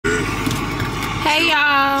Hey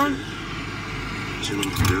y'all.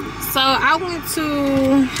 So I went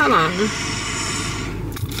to, hold on,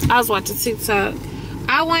 I was watching TikTok.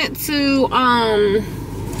 I went to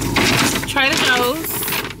Trader Joe's,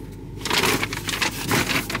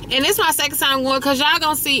 and it's my second time going, because y'all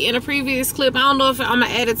gonna see in a previous clip, I don't know if I'm gonna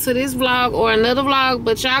add it to this vlog or another vlog,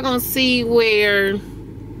 but y'all gonna see where,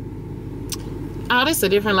 oh, this is a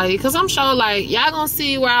different lady, because I'm sure like y'all gonna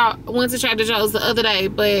see where I went to Trader Joe's the other day.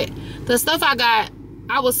 But the stuff I got,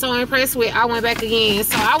 I was so impressed with, I went back again.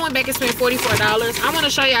 So I went back and spent $44. I want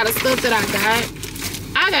to show y'all the stuff that I got.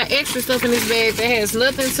 I got extra stuff in this bag that has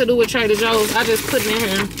nothing to do with Trader Joe's. I just put it in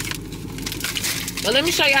here. But let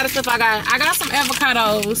me show y'all the stuff I got. I got some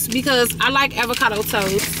avocados because I like avocado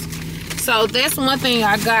toast. So that's one thing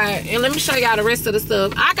I got. And let me show y'all the rest of the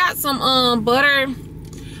stuff. I got some butter,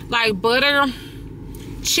 like butter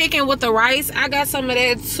chicken with the rice. I got some of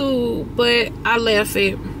that too, but I left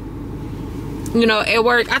it, you know, at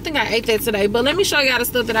work. I think I ate that today. But let me show y'all the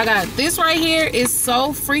stuff that I got. This right here is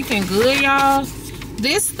so freaking good, y'all.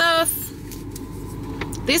 This stuff,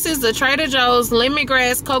 this is the Trader Joe's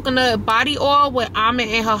lemongrass coconut body oil with almond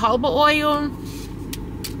and jojoba oil.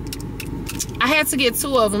 I had to get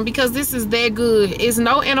 2 of them because this is that good. It's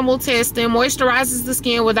no animal testing, moisturizes the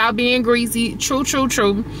skin without being greasy. True.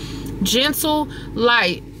 Gentle,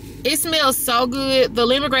 light. It smells so good. The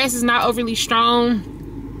lemongrass is not overly strong.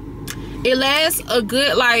 It lasts a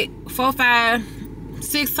good like 4, 5,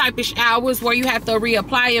 6 type-ish hours where you have to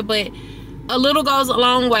reapply it, but a little goes a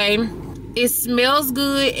long way. It smells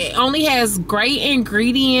good. It only has great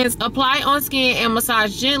ingredients. Apply on skin and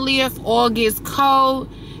massage gently. If oil gets cold,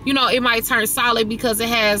 you know, it might turn solid because it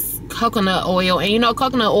has coconut oil. And you know,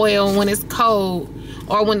 coconut oil, when it's cold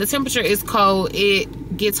or when the temperature is cold,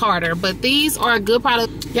 it gets harder. But these are a good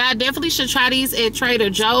product. Y'all definitely should try these at Trader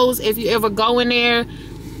Joe's if you ever go in there.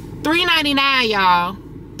 $3.99, y'all.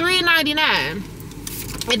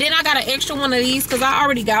 $3.99. And then I got an extra one of these because I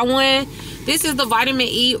already got one. This is the vitamin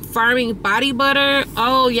E firming body butter.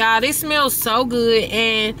 Oh y'all, this smells so good,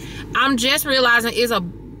 and I'm just realizing it's a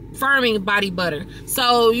firming body butter.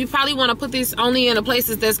 So you probably want to put this only in the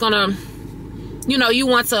places that's gonna, you know, you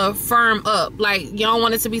want to firm up. Like you don't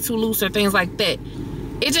want it to be too loose or things like that.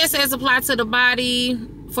 It just says apply to the body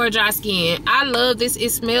for dry skin. I love this. It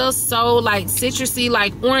smells so like citrusy,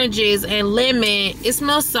 like oranges and lemon. It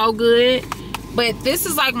smells so good. But this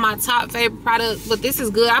is like my top favorite product. But this is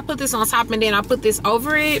good. I put this on top and then I put this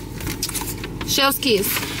over it. Chef's kiss.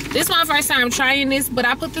 This is my first time trying this, but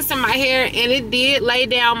I put this in my hair and it did lay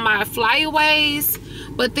down my flyaways.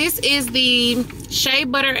 But this is the shea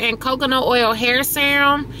butter and coconut oil hair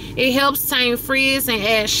serum. It helps tame frizz and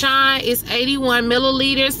add shine. It's 81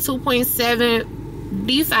 milliliters, 2.7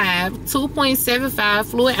 D5, 2.75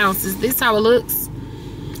 fluid ounces. This is how it looks.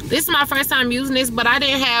 This is my first time using this, but I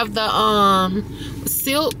didn't have the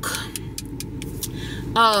silk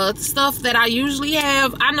stuff that I usually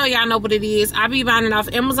have. I know y'all know what it is. I be buying it off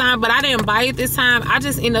Amazon, but I didn't buy it this time. I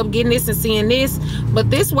just end up getting this and seeing this. But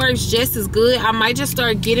this works just as good. I might just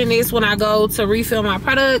start getting this when I go to refill my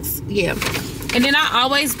products. Yeah. And then I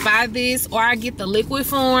always buy this, or I get the liquid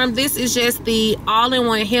form. This is just the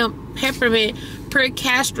all-in-one hemp peppermint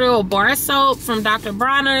Percastral bar soap from Dr.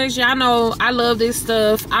 Bronner's. Y'all know I love this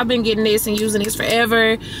stuff. I've been getting this and using this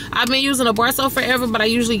forever. I've been using a bar soap forever, but I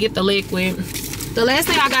usually get the liquid. The last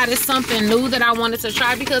thing I got is something new that I wanted to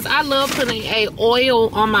try because I love putting a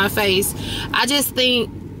oil on my face. I just think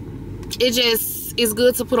it just is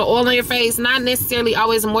good to put an oil on your face, not necessarily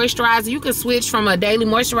always moisturizer. You can switch from a daily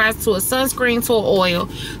moisturizer to a sunscreen to an oil.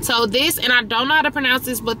 So this, and I don't know how to pronounce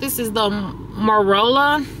this, but this is the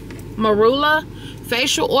Marula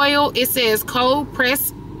facial oil. It says cold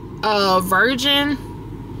pressed virgin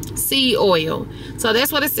seed oil. So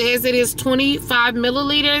that's what it says. It is 25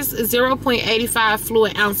 milliliters, 0.85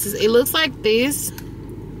 fluid ounces. It looks like this.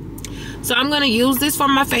 So I'm going to use this for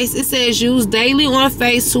my face. It says use daily on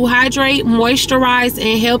face to hydrate, moisturize,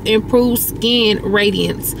 and help improve skin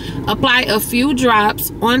radiance. Apply a few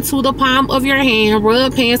drops onto the palm of your hand,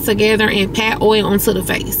 rub hands together, and pat oil onto the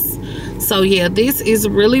face. So yeah, this is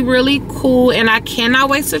really, really cool, and I cannot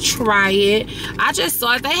wait to try it. I just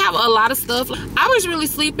saw it. They have a lot of stuff. I was really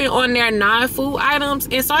sleeping on their non-food items,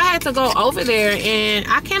 and so I had to go over there, and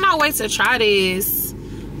I cannot wait to try this.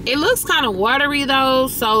 It looks kind of watery though,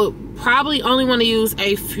 so probably only want to use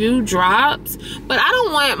a few drops, but I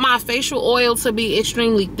don't want my facial oil to be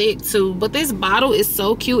extremely thick too. But this bottle is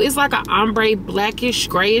so cute. It's like an ombre blackish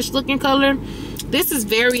grayish looking color. This is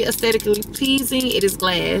very aesthetically pleasing. It is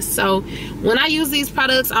glass, so when I use these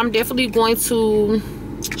products, I'm definitely going to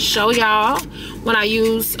show y'all when I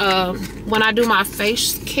use when I do my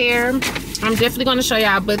face care. I'm definitely gonna show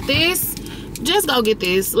y'all. But this, just go get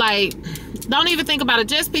this. Like, don't even think about it.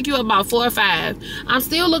 Just pick you up about 4 or 5. I'm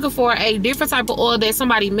still looking for a different type of oil that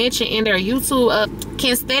somebody mentioned in their YouTube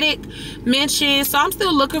kinesthetic mention. So I'm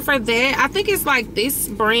still looking for that. I think it's like this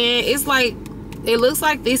brand. It's like, it looks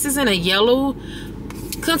like this is in a yellow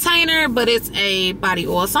container, but it's a body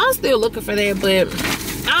oil. So I'm still looking for that. But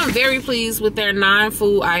I'm very pleased with their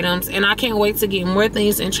non-food items, and I can't wait to get more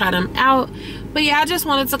things and try them out. But yeah, I just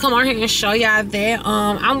wanted to come on here and show y'all that.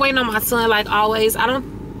 I'm waiting on my son like always. I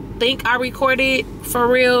don't think I recorded for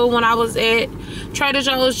real when I was at Trader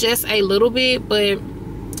Joe's, just a little bit. But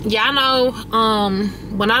yeah, I know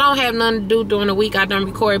when I don't have nothing to do during the week, I don't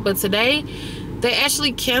record. But today they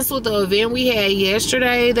actually canceled the event we had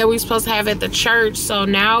yesterday that we were supposed to have at the church. So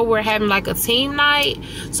now we're having like a team night.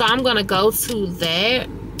 So I'm gonna go to that.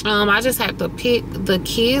 I just have to pick the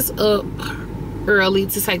kids up early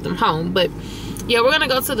to take them home. But yeah, we're gonna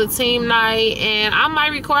go to the team night, and I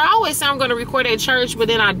might record. I always say I'm gonna record at church, but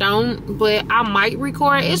then I don't. But I might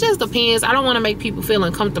record. It just depends. I don't want to make people feel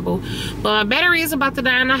uncomfortable. But my battery is about to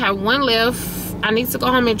die, and I have one left. I need to go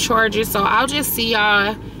home and charge it. So I'll just see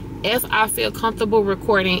y'all if I feel comfortable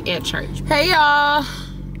recording at church. Hey y'all,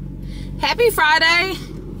 happy Friday.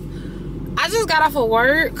 I just got off of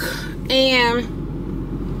work, and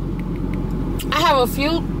I have a few,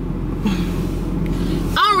 I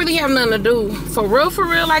don't really have nothing to do for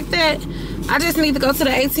real like that. I just need to go to the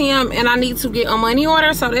ATM, and I need to get a money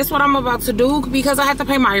order. So that's what I'm about to do, because I have to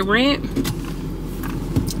pay my rent,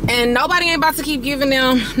 and nobody ain't about to keep giving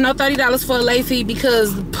them no $30 for a late fee,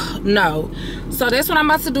 because no. So that's what I'm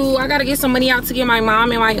about to do. I gotta get some money out to get my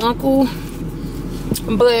mom and my uncle.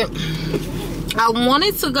 But I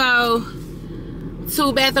wanted to go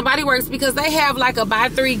to Bath and Body Works because they have like a buy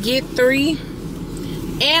 3 get 3,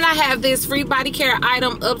 and I have this free body care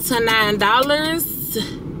item up to $9.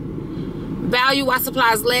 Value while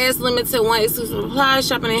supplies last, limited one exclusive supply,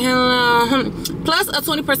 shopping and handling, plus a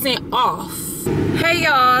 20% off. Hey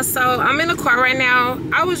y'all, so I'm in the car right now.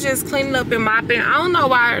 I was just cleaning up and mopping. I don't know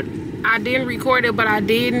why I didn't record it, but I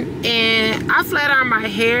didn't. And I flat ironed my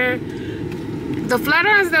hair. The flat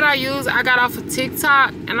irons that I use, I got off of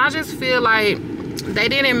TikTok, and I just feel like they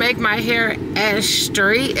didn't make my hair as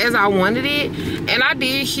straight as I wanted it. And I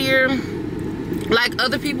did hear like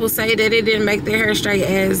other people say that it didn't make their hair straight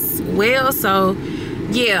as well. So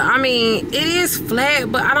yeah, I mean, it is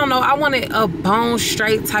flat, but I don't know, I wanted a bone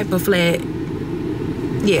straight type of flat.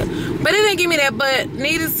 Yeah, but it didn't give me that. But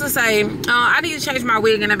needless to say, I need to change my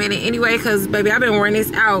wig in a minute anyway, because baby, I've been wearing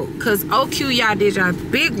this out because OQ y'all did y'all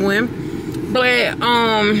big one. But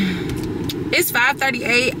it's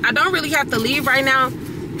 5:38. I don't really have to leave right now,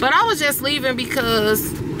 but I was just leaving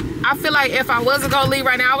because I feel like if I wasn't gonna leave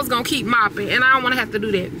right now, I was gonna keep mopping, and I don't want to have to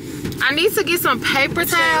do that. I need to get some paper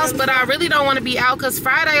towels, but I really don't want to be out because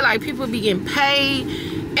Friday, like, people be getting paid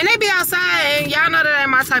and they be outside, and y'all know that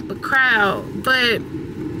ain't my type of crowd. But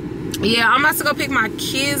yeah, I'm about to go pick my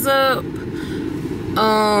kids up.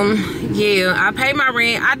 Yeah, I paid my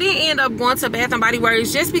rent. I did end up going to Bath and Body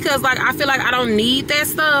Works just because, like, I feel like I don't need that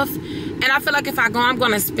stuff, and I feel like if I go, I'm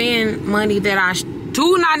gonna spend money that I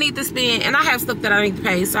do not need to spend, and I have stuff that I need to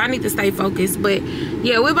pay, so I need to stay focused. But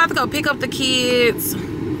yeah, we're about to go pick up the kids.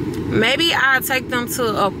 Maybe I'll take them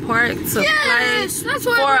to a park to play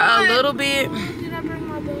for a little bit. Did I bring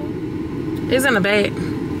my bag? It's in the bag.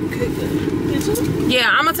 Okay, good. Yeah,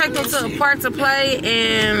 I'm gonna take them to a park to play,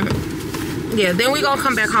 and yeah, then we gonna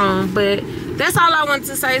come back home. But that's all I wanted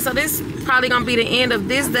to say. So this probably gonna be the end of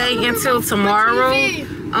this day until tomorrow. Maybe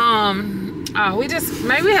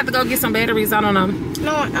we have to go get some batteries. I don't know.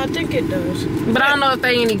 No, I think it does. But I don't know if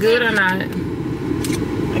they any good or not. I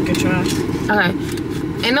could try. Okay.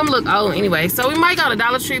 And them look old anyway. So we might go to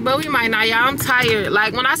Dollar Tree, but we might not. Y'all, I'm tired.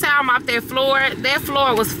 Like, when I say I'm off that floor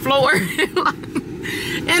was floored.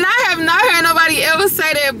 And I have not heard nobody ever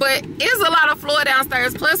say that, but it's a lot of floor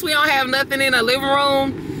downstairs. Plus, we don't have nothing in the living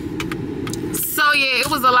room. So yeah, it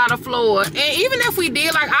was a lot of floor. And even if we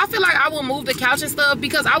did, like, I feel like I will move the couch and stuff,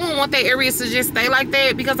 because I wouldn't want that area to just stay like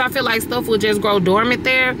that, because I feel like stuff will just grow dormant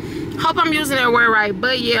there. Hope I'm using that word right.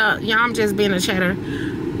 But yeah, I'm just being a chatter.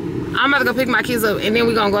 I'm about to go pick my kids up, and then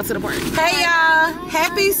we're gonna go to the park. Hey y'all,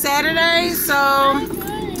 happy Saturday. So I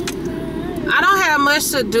don't have much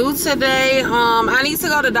to do today. I need to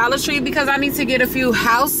go to Dollar Tree because I need to get a few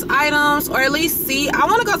house items, or at least see. I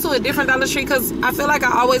want to go to a different Dollar Tree because I feel like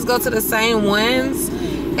I always go to the same ones,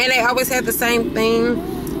 and they always have the same thing.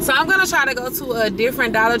 So I'm gonna try to go to a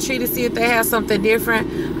different Dollar Tree to see if they have something different.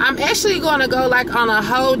 I'm actually gonna go like on a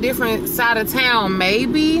whole different side of town,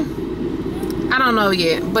 maybe. I don't know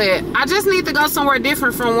yet, but I just need to go somewhere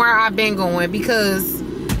different from where I've been going because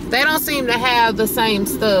they don't seem to have the same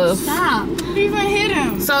stuff. Stop. Don't even hit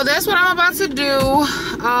him. So that's what I'm about to do.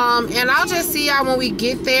 And I'll just see y'all when we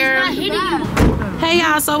get there. Hey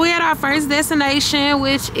y'all, so we're at our first destination,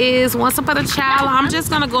 which is Once Upon a Child. I'm just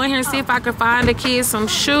gonna go in here and see if I can find the kids some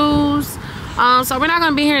shoes. So we're not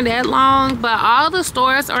gonna be here that long, but all the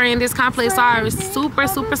stores are in this complex, so I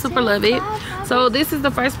super love it. So this is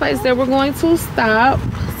the first place that we're going to stop.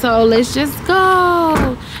 So let's just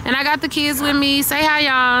go. And I got the kids with me. Say hi,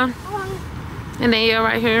 y'all. And then you're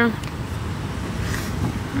right here.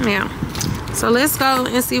 Yeah. So let's go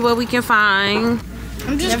and see what we can find.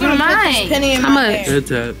 I'm just gonna put this penny in my hair.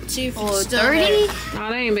 It's at See if it's still 30. Oh,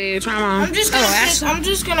 they ain't bad. Try them on. I'm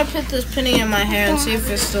just gonna put this penny in my hair and see if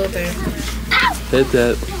it's still there. hit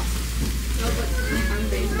that.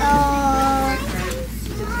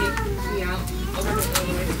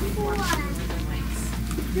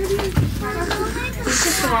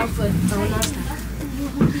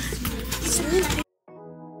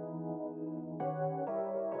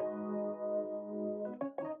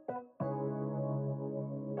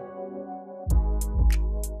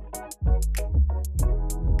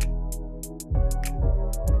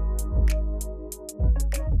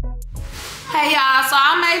 Hey y'all, so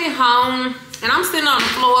I made it home and I'm sitting on the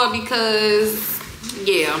floor because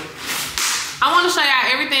yeah, I want to show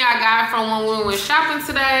y'all everything I got from when we went shopping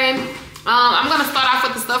today. I'm gonna start off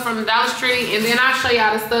with the stuff from the Dollar Tree, and then I'll show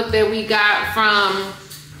y'all the stuff that we got from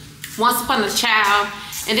Once Upon a Child,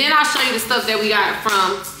 and then I'll show you the stuff that we got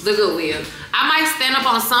from the Goodwill. I might stand up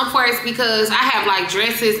on some parts because I have like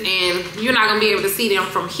dresses and you're not gonna be able to see them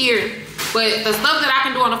from here. But the stuff that I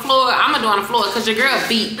can do on the floor, I'm gonna do on the floor because your girl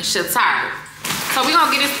beat shit tired. So we're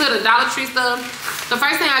gonna get into the Dollar Tree stuff. The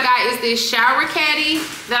first thing I got is this shower caddy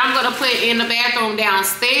that I'm gonna put in the bathroom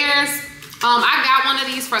downstairs. I got one of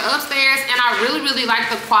these for upstairs and I really like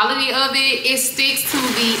the quality of it. It sticks to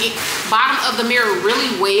the bottom of the mirror really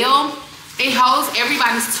well. It holds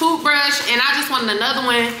everybody's toothbrush, and I just wanted another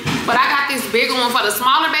one, but I got this bigger one for the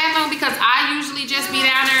smaller bathroom because I usually just be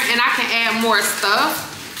down there and I can add more stuff.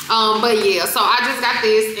 But yeah, so I just got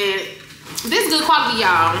this, and this is good quality,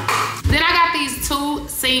 y'all. Then I got these two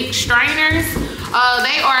sink strainers.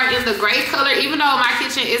 They are in the gray color. Even though my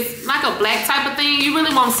kitchen is like a black type of thing, you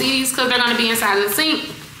really won't see these because they're gonna be inside the sink.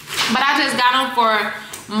 But I just got them for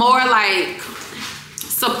more like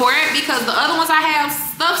support because the other ones I have,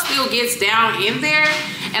 stuff still gets down in there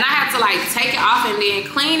and I have to like take it off and then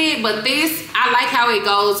clean it. But this, I like how it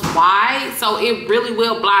goes wide, so it really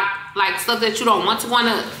will block like stuff that you don't want to go in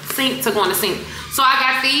the sink to go in the sink. So I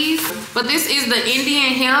got these, but this is the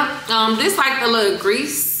Indian hemp. This like the little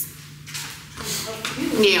grease.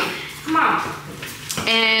 Yeah, come on.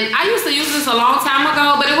 And I used to use this a long time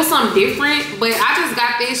ago, but it was something different. But I just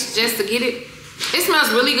got this just to get it. It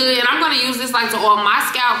smells really good, and I'm gonna use this like to oil my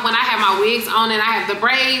scalp when I have my wigs on and I have the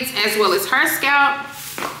braids as well as her scalp.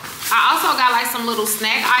 I also got like some little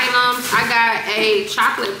snack items. I got a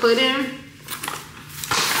chocolate pudding.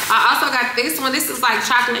 I also got this one. This is like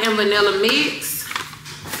chocolate and vanilla mix.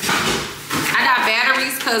 I got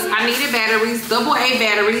batteries because I needed batteries, AA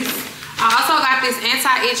batteries. I also got this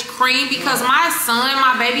anti-itch cream because my son,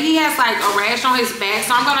 my baby, he has like a rash on his back,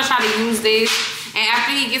 so I'm gonna try to use this. And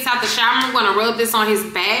after he gets out the shower, I'm gonna rub this on his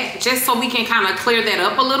back just so we can kind of clear that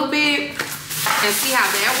up a little bit and see how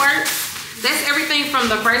that works. That's everything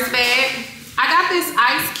from the first bag. I got this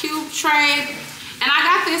ice cube tray, and I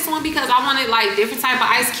got this one because I wanted like different type of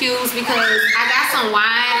ice cubes because I got some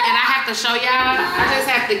wine and I have to show y'all. I just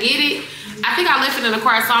have to get it. I think I left it in the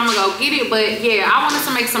car, so I'm gonna go get it. But yeah, I wanted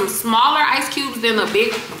to make some smaller ice cubes than the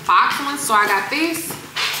big box ones, so I got this.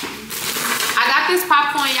 I got this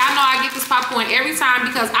popcorn. Y'all know I get this popcorn every time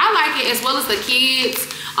because I like it as well as the kids.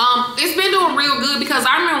 It's been doing real good because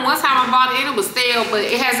I remember one time I bought it and it was stale, but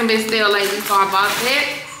it hasn't been stale lately, so I bought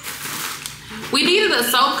it. We needed a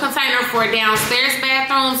soap container for a downstairs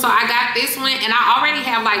bathroom, so I got this one, and I already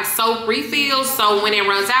have like soap refills, so when it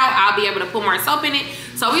runs out, I'll be able to put more soap in it.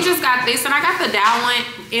 So we just got this, and I got the Dow one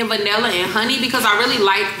in vanilla and honey because I really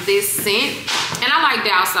like this scent, and I like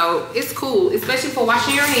Dow soap. It's cool, especially for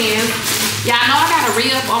washing your hands. Y'all know I gotta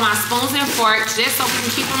re-up on my spoons and forks just so we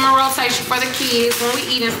can keep them in rotation for the kids when we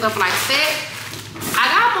eat and stuff like that. I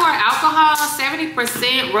got more alcohol, 70%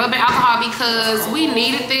 rubbing alcohol because we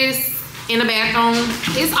needed this in the bathroom.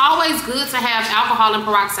 It's always good to have alcohol and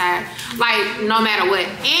peroxide, like no matter what.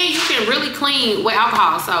 And you can really clean with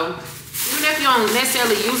alcohol, so even if you don't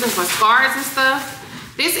necessarily use it for scars and stuff.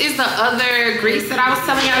 This is the other grease that I was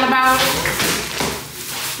telling y'all about.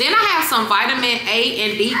 Then I have some vitamin A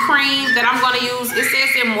and D cream that I'm gonna use. It says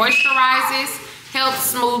it moisturizes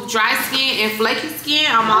helps smooth dry skin and flaky skin.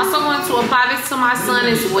 I'm also going to apply this to my son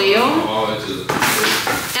as well.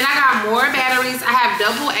 And I got more batteries. I have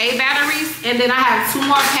AA batteries, and then I have 2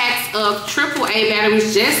 more packs of AAA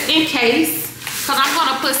batteries just in case. Because I'm going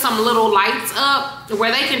to put some little lights up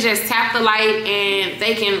where they can just tap the light and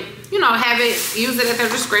they can, you know, use it at their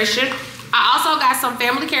discretion. I also got some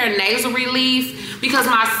Family Care nasal relief because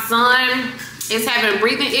my son is having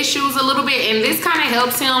breathing issues a little bit, and this kind of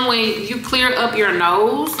helps him when you clear up your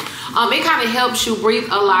nose. It kind of helps you breathe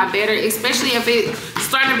a lot better, especially if it's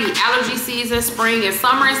starting to be allergy season, spring and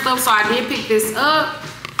summer and stuff. So I did pick this up.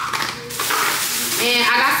 And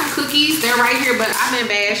I got some cookies. They're right here, but I've been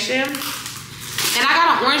bashing. And I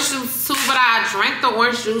got an orange juice too, but I drank the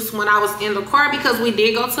orange juice when I was in the car because we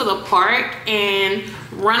did go to the park and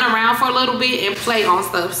run around for a little bit and play on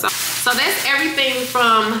stuff. So that's everything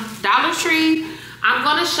from Dollar Tree. I'm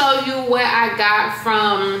gonna show you what I got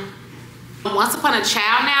from Once Upon a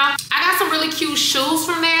Child now. I got some really cute shoes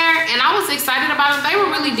from there and I was excited about them. They were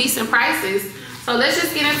really decent prices. So let's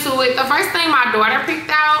just get into it. The first thing my daughter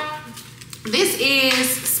picked out, this is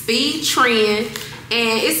Speed Trend.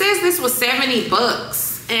 And it says this was 70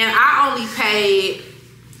 bucks. And I only paid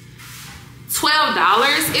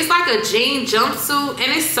 $12. It's like a jean jumpsuit and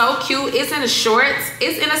it's so cute. It's in the shorts.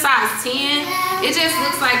 It's in a size 10. It just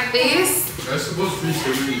looks like this. That's supposed to be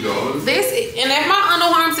 $70. And if my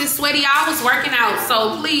underarms is sweaty, I was working out.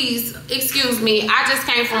 So please, excuse me. I just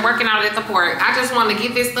came from working out at the park. I just want to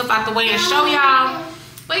get this stuff out the way and show y'all.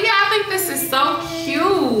 But yeah, I think this is so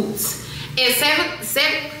cute.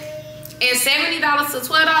 And $70 to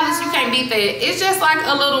 $12, you can't beat that. It's just like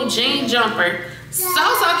a little jean jumper. So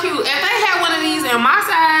cute. If they had one of these in my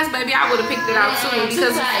size, baby, I would have picked it out too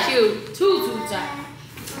because it's cute. Too tight.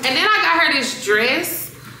 And then I got her this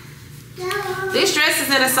dress. This dress is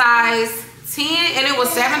in a size 10 and it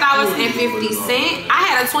was $7.50. I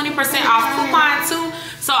had a 20% off coupon too,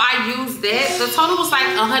 so I used that. The total was like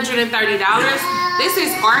 $130. This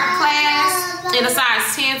is Art Class in a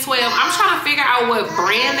size 10, 12. I'm trying to figure out what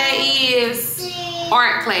brand that is.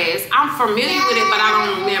 Art Class. I'm familiar with it, but I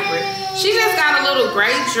don't remember. She just got a little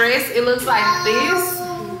gray dress. It looks like this.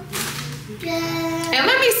 And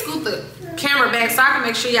let me scoot the camera back so I can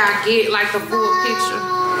make sure y'all get like the full picture.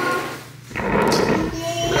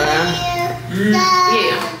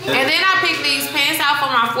 Yeah. And then I picked these pants out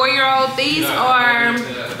for my 4-year-old. These are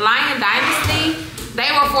Lion Dynasty. They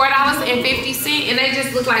were $4.50 and they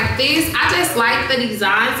just look like this. I just like the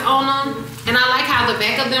designs on them and I like how the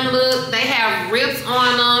back of them look. They have rips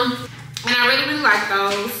on them and I really like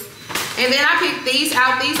those. And then I picked these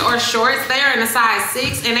out. These are shorts. They are in a size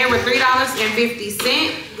 6 and they were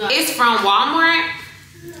 $3.50. It's from Walmart.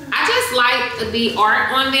 I just like the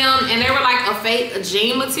art on them and they were like a fake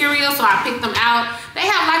jean material, so I picked them out. They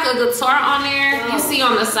have like a guitar on there, you see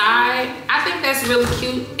on the side. I think that's really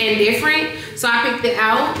cute and different, so I picked it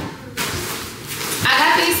out. I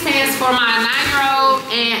got these pants for my 9-year-old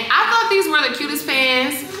and I thought these were the cutest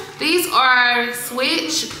pants. These are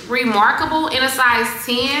Switch Remarkable in a size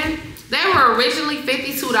 10. They were originally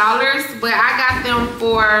 $52, but I got them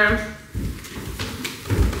for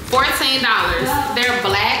 $14. They're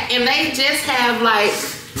black and they just have like,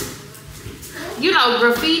 you know,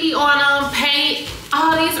 graffiti on them, paint.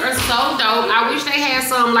 Oh, these are so dope. I wish they had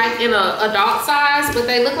some like in a adult size, but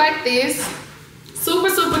they look like this. Super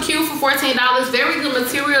cute for $14. Very good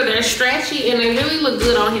material. They're stretchy and they really look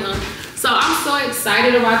good on him. So I'm so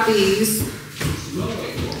excited about these.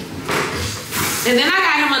 And then I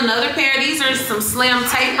got him another pair. These are some slim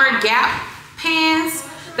taper Gap pants.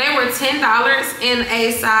 They were $10 in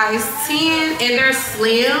a size 10 and they're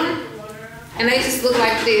slim. And they just look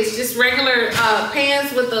like this. Just regular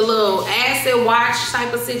pants with a little acid wash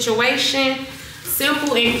type of situation.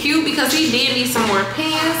 Simple and cute because he did need some more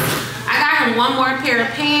pants. I got him one more pair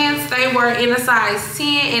of pants. They were in a size 10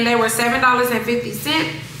 and they were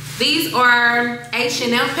 $7.50. These are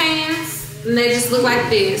H&M pants and they just look like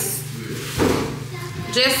this.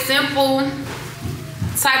 Just simple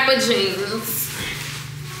type of jeans.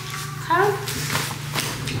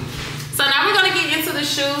 So now we're gonna get into the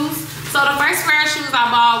shoes. So the first pair of shoes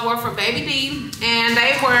I bought were for Baby D and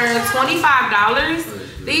they were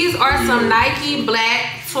 $25. These are some Nike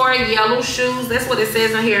black tour yellow shoes. That's what it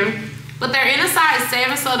says in here. But they're in a size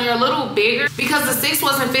 7, so they're a little bigger because the 6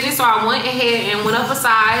 wasn't fitting, so I went ahead and went up a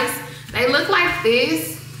size. They look like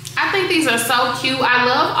this. I think these are so cute. I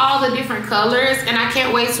love all the different colors and I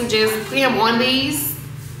can't wait to just put him on these.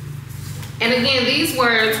 And again, these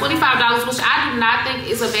were $25, which I do not think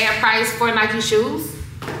is a bad price for Nike shoes.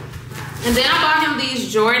 And then I bought him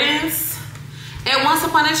these Jordans. at Once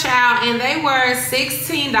Upon a Child, and they were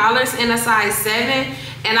 $16 in a size 7.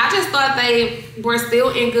 And I just thought they were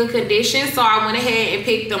still in good condition, so I went ahead and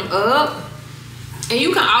picked them up. And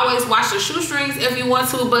you can always wash the shoestrings if you want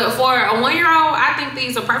to, but for a 1-year-old, I think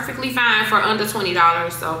these are perfectly fine for under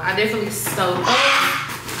 $20. So I definitely stole those.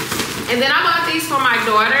 And then I bought these for my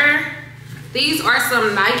daughter. These are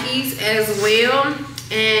some Nikes as well,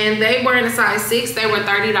 and they were in a size 6. They were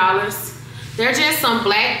 $30. They're just some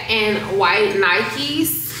black and white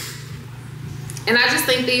Nikes. And I just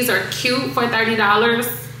think these are cute for $30.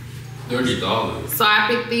 $30. So I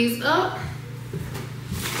picked these up.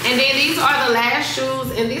 And then these are the last shoes.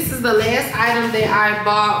 And this is the last item that I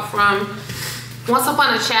bought from Once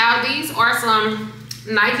Upon a Child. These are some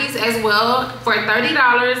Nikes as well for $30.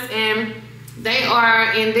 And they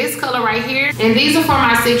are in this color right here. And these are for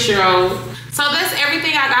my 6-year-old. So that's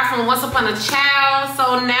everything I got from Once Upon a Child.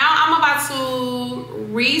 So now I'm about to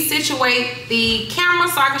resituate the camera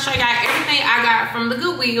so I can show y'all everything I got from the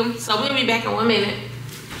Goodwill. So we'll be back in 1 minute.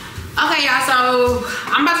 Okay, y'all, so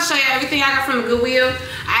I'm about to show you everything I got from the Goodwill.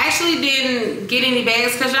 I actually didn't get any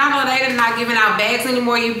bags because y'all know they're not giving out bags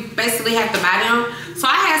anymore. You basically have to buy them. So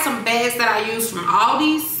I had some bags that I used from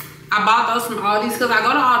Aldi's. I bought those from Aldi's because I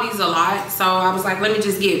go to Aldi's a lot. So I was like, let me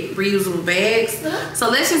just get reusable bags. So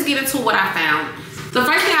let's just get into what I found. The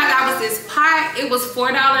first thing I got was this pot. It was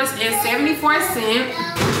 $4.74.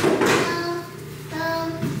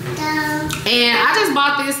 And I just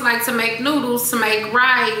bought this like to make noodles, to make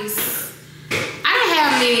rice. I didn't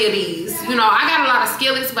have many of these. You know, I got a lot of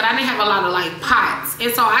skillets, but I didn't have a lot of like pots.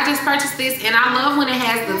 And so I just purchased this, and I love when it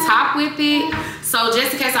has the top with it. So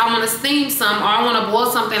just in case I want to steam some or I want to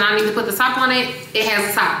boil something, I need to put the top on it. It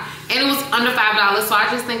has a top. And it was under $5, so I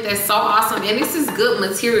just think that's so awesome. And this is good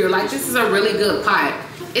material. Like, this is a really good pot.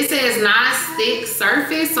 It says non-stick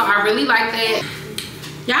surface, so I really like that.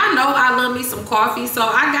 Y'all know I love me some coffee, so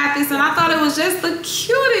I got this, and I thought it was just the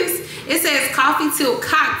cutest. It says coffee tilt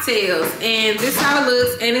cocktails, and this is how it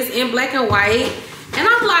looks, and it's in black and white. And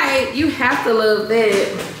I'm like, you have to love that.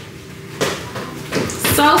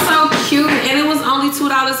 So cute, and it was only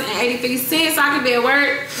 $2.83. I could be at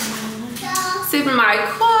work sipping my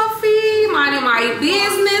coffee, minding my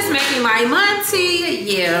business, making my money.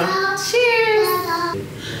 Yeah, cheers.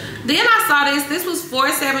 Then I saw this was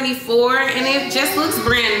 $4.74, and it just looks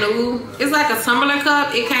brand new. It's like a tumbler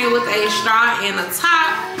cup. It came with a straw and a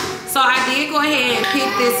top. So I did go ahead and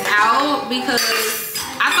pick this out because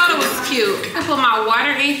I thought it was cute. I put my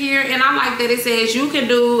water in here, and I like that it says you can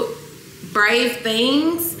do brave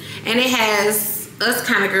things, and it has us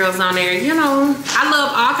kind of girls on there. You know, I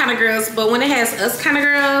love all kind of girls, but when it has us kind of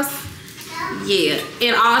girls, yeah,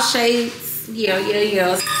 in all shades, yeah.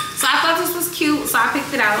 So I thought this was cute, so I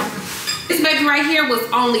picked it out. This baby right here was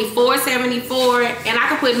only $4.74, and I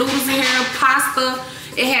could put noodles in here, pasta.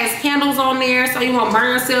 It has candles on there, so you won't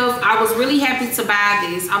burn yourself. I was really happy to buy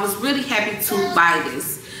this.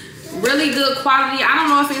 Really good quality. I don't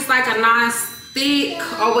know if it's like a non-stick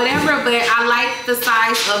or whatever, but I like the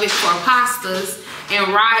size of it for pastas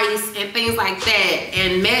and rice and things like that,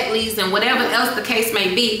 and medleys and whatever else the case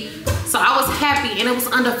may be. So I was happy, and it was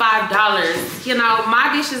under $5. You know,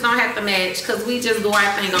 my dishes don't have to match because we just do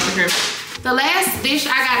our thing over here. The last dish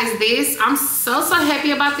I got is this. I'm so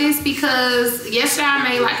happy about this because yesterday I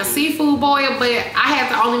made like a seafood boil, but I had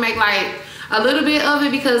to only make like a little bit of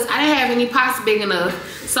it because I didn't have any pots big enough.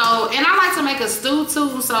 So, and I like to make a stew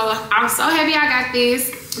too, so I'm so happy I got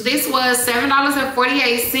this. This was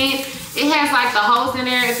 $7.48. It has like the holes in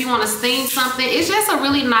there if you want to steam something. It's just a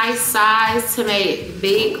really nice size to make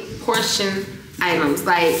big portion items.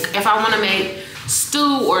 Like if I want to make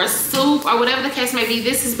stew or soup or whatever the case may be,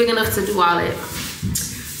 this is big enough to do all that.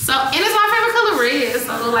 So, and it's my favorite color, red.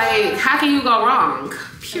 So like, how can you go wrong?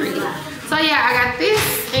 Period. So yeah, I got this,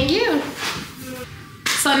 and yeah.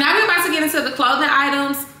 So now we're about to get into the clothing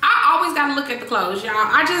items. I always gotta look at the clothes, y'all.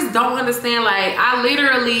 I just don't understand. Like, I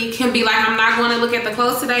literally can be like, I'm not going to look at the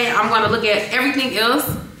clothes today. I'm going to look at everything else.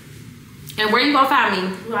 And where you gonna find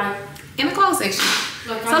me? Right in the clothes section.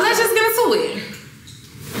 So let's just get into it.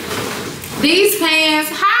 These pants,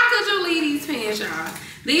 how could you leave these pants, y'all?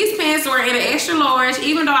 These pants were in an extra large.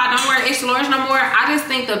 Even though I don't wear extra large no more, I just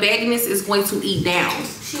think the bagginess is going to eat down.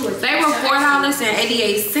 They were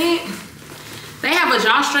 $4.88. They have a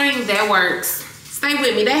drawstring that works. Stay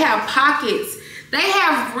with me. They have pockets. They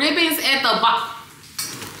have ribbons at the bottom.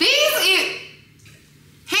 These is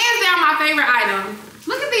hands down my favorite item.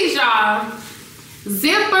 Look at these, y'all.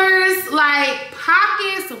 Zippers, like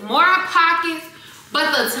pockets, more pockets.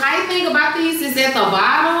 But the tight thing about these is at the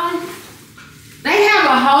bottom, they have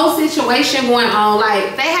a whole situation going on.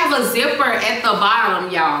 Like, they have a zipper at the bottom,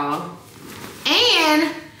 y'all. And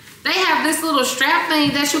And they have this little strap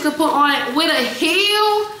thing that you can put on with a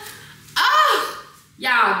heel. Oh,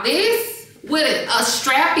 y'all, this with a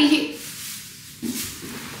strappy heel.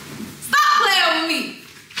 Stop playing with me.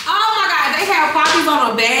 Oh my God, they have poppies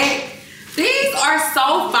on a bag. These are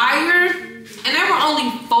so fire. And they were only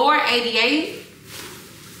 $4.88.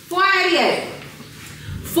 $4.88.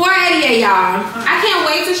 $4.88, y'all. I can't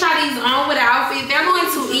wait to try these on with the outfit. They're going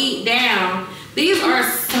to eat down. These are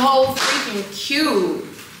so freaking cute.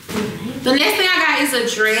 The next thing I got is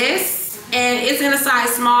a dress, and it's in a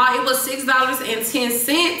size small. It was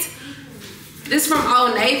 $6.10. This from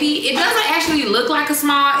Old Navy. It doesn't actually look like a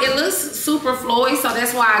small. It looks super flowy, so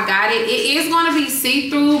that's why I got it. It is going to be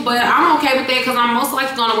see-through, but I'm okay with that because I'm most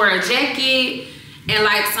likely going to wear a jacket and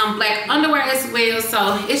like some black underwear as well.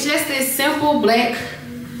 So it's just this simple black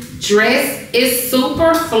dress. It's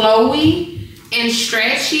super flowy and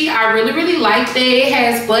stretchy. I really like that. It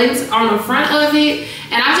has buttons on the front of it,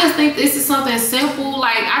 and I just think this is something simple.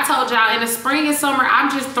 Like I told y'all, in the spring and summer, I'm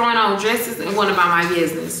just throwing on dresses and going about my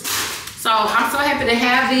business. So I'm so happy to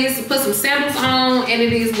have this. Put some sandals on, and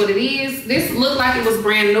it is what it is. This looked like it was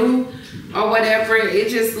brand new or whatever. It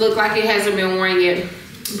just looked like it hasn't been worn yet,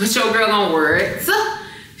 but your girl gonna wear it. So,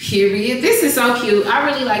 period. This is so cute. I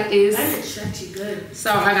really like this. That is stretchy good.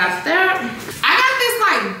 So I got that. I got this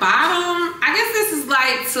like bottom. I guess this is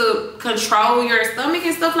like to control your stomach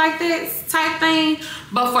and stuff like that type thing.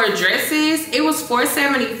 But for dresses, it was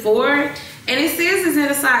 $4.74, and it says it's in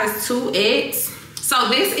a size 2X. So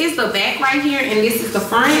this is the back right here, and this is the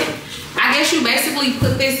front. I guess you basically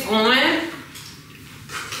put this on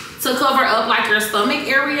to cover up like your stomach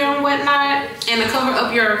area and whatnot, and to cover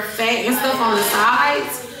up your fat and stuff on the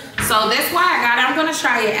sides. So that's why I got it. I'm gonna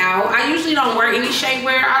try it out. I usually don't wear any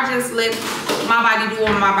shapewear. I just let my body do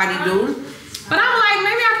what my body do. But I'm like,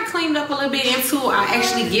 maybe I can clean it up a little bit until I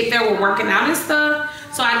actually get there with working out and stuff.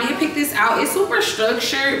 So I did pick this out. It's super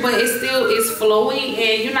structured, but it still is flowy,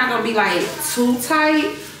 and you're not gonna be like too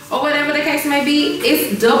tight or whatever the case may be.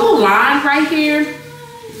 It's double lined right here,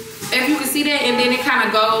 if you can see that, and then it kind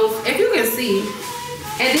of goes, if you can see,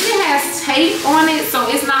 and then it has tape on it, so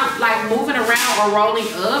it's not like moving around or rolling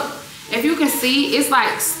up. If you can see, it's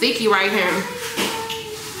like sticky right here,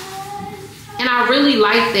 and I really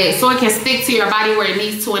like that, so it can stick to your body where it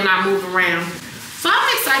needs to and not move around. So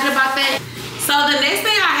I'm excited about that. So the next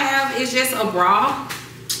thing I have is just a bra.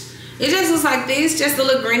 It just looks like this, just a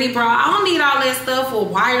little granny bra. I don't need all that stuff with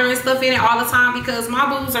wire and stuff in it all the time because my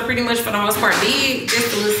boobs are pretty much for the most part big,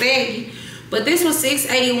 just a little saggy. But this was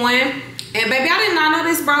 $6.81, and baby, I did not know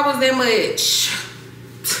this bra was that much.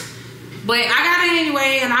 But I got it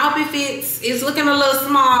anyway, and I hope it fits. It's looking a little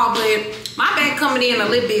small, but my back coming in a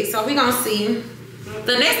little bit, so we gonna see.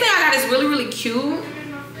 The next thing I got is really cute.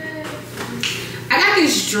 I got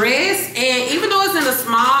this dress, and even though it's in a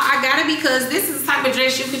small, I got it because this is the type of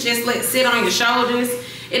dress you could just let sit on your shoulders.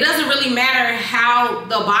 It doesn't really matter how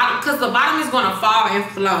the bottom, because the bottom is going to fall and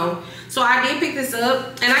flow. So I did pick this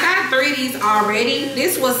up, and I got 3 of these already.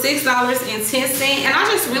 This was $6.10, and I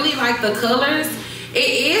just really like the colors. It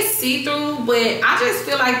is see-through, but I just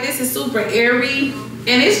feel like this is super airy,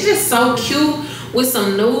 and it's just so cute with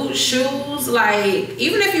some nude shoes. Like,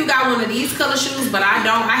 even if you got one of these color shoes, but I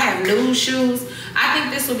don't, I have nude shoes, I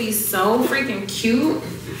think this will be so freaking cute.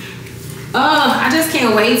 I just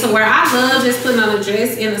can't wait to wear. I love just putting on a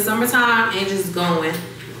dress in the summertime and just going.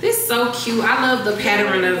 This is so cute. I love the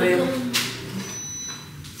pattern of it.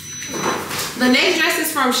 The next dress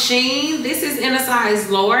is from Shein. This is in a size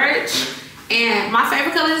large, and my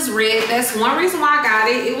favorite color is red. That's one reason why I got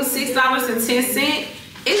it. It was $6.10.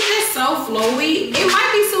 It's just so flowy. It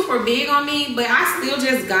might be super big on me, but I still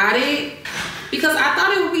just got it because I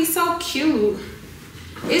thought it would be so cute.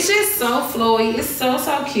 It's just so flowy. It's so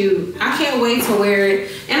cute. I can't wait to wear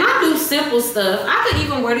it. And I do simple stuff. I could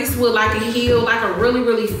even wear this with like a heel, like a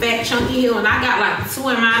really fat chunky heel, and I got like 2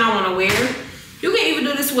 in mine I want to wear. You can even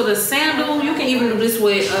do this with a sandal. You can even do this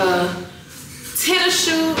with a tennis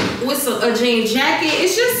shoe with a jean jacket.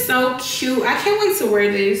 It's just so cute. I can't wait to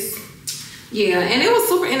wear this. Yeah, and it was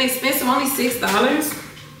super inexpensive, only $6.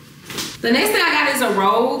 The next thing I got is a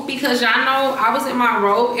robe, because y'all know I was in my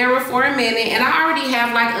robe era for a minute, and I already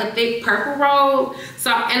have like a thick purple robe.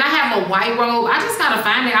 So, and I have a white robe. I just gotta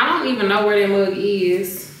find it. I don't even know where that mug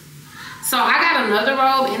is. So I got another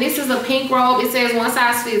robe, and this is a pink robe. It says one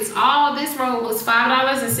size fits all. This robe was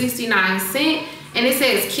 $5.69, and it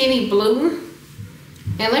says Kenny Blue.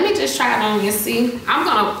 And let me just try it on and see. I'm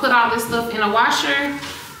gonna put all this stuff in a washer.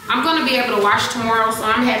 I'm gonna be able to wash tomorrow, so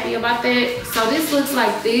I'm happy about that. So this looks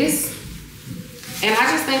like this. And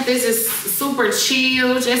I just think this is super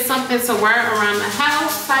chill, just something to wear around the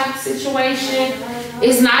house type situation.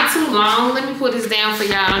 It's not too long. Let me put this down for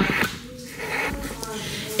y'all.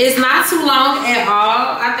 It's not too long at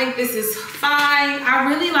all. I think this is fine. I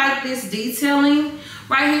really like this detailing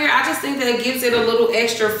right here. I just think that it gives it a little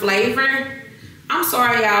extra flavor. I'm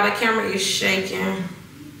sorry, y'all, the camera is shaking.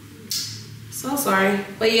 So sorry.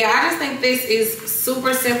 But yeah, I just think this is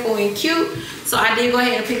super simple and cute. So I did go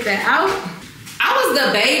ahead and pick that out. I was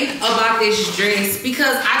debating about this dress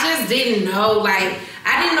because I just didn't know, like,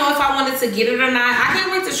 I didn't know if I wanted to get it or not. I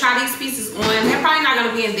can't wait to try these pieces on. They're probably not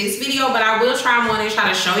gonna be in this video, but I will try them on and try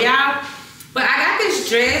to show y'all. But I got this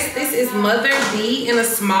dress. This is Mother B in a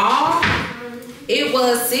small. It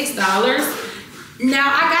was $6. Now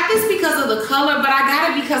I got this because of the color, but I got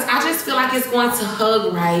it because I just feel like it's going to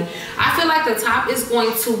hug right. I feel like the top is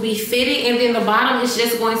going to be fitted and then the bottom is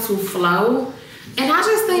just going to flow. And I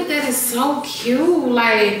just think that is so cute.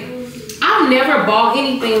 Like, I've never bought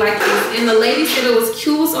anything like this. And the lady said it was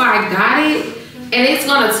cute, so I got it. And it's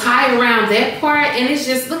gonna tie around that part. And it's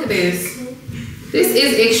just, look at this. This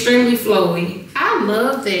is extremely flowy. I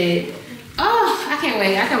love that. Oh, I can't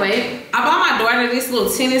wait, I can't wait. I bought my daughter this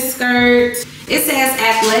little tennis skirt. It says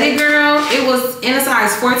Athletic Girl. It was in a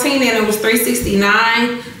size 14 and it was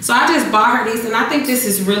 $3.69. So I just bought her these and I think this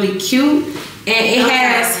is really cute. And it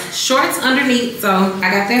has shorts underneath, so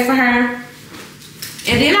I got that for her.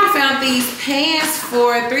 And then I found these pants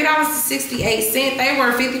for $3.68. They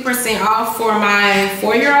were 50% off for my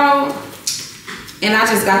 4-year-old. And I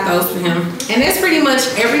just got those for him. And that's pretty much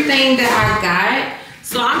everything that I got.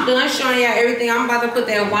 So I'm done showing y'all everything. I'm about to put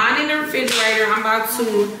that wine in the refrigerator. I'm about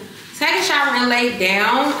to take a shower and lay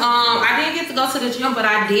down. I didn't get to go to the gym, but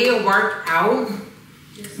I did work out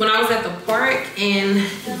when I was at the park. And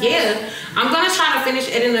yeah, I'm gonna try to finish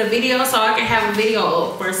editing the video so I can have a video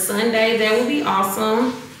up for Sunday. That would be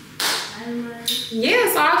awesome.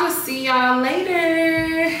 Yeah, so I'll just see y'all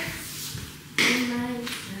later.